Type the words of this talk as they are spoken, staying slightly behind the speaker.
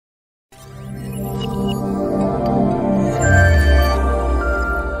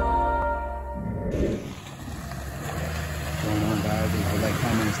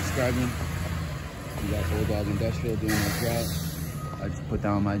still doing my drop. I just put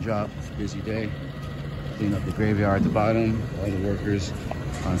down my drop. It's a busy day. Clean up the graveyard at the bottom. All the workers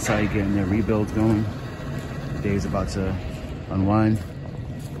on site getting their rebuilds going. The day is about to unwind.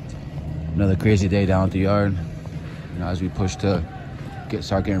 Another crazy day down at the yard. You know, as we push to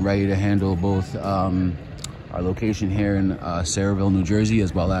start getting ready to handle both our location here in Sayreville, New Jersey,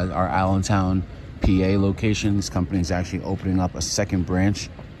 as well as our Allentown, PA location. This company is actually opening up a second branch,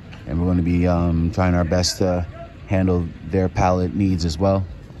 and we're going to be trying our best to handle their pallet needs as well.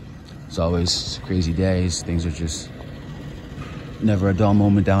 It's always crazy days. Things are just never a dull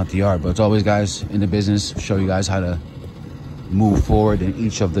moment down at the yard. But it's always, guys, in the business, show you guys how to move forward in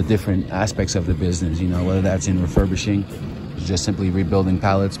each of the different aspects of the business. You know, whether that's in refurbishing, just simply rebuilding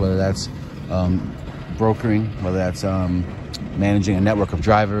pallets, whether that's brokering, whether that's managing a network of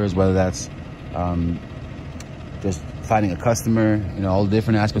drivers, whether that's just finding a customer, you know, all the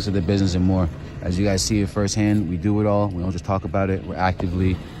different aspects of the business and more. As you guys see it firsthand, we do it all. We don't just talk about it. We're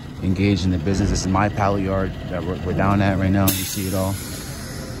actively engaged in the business. This is my pallet yard that we're down at right now. You see it all.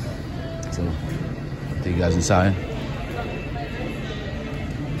 So I'll take you guys inside.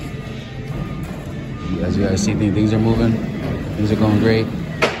 As you guys see, things are moving. Things are going great.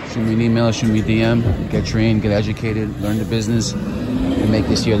 Shoot me an email, shoot me a DM. Get trained, get educated, learn the business, and make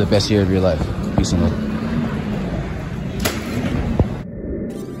this year the best year of your life. Peace and love.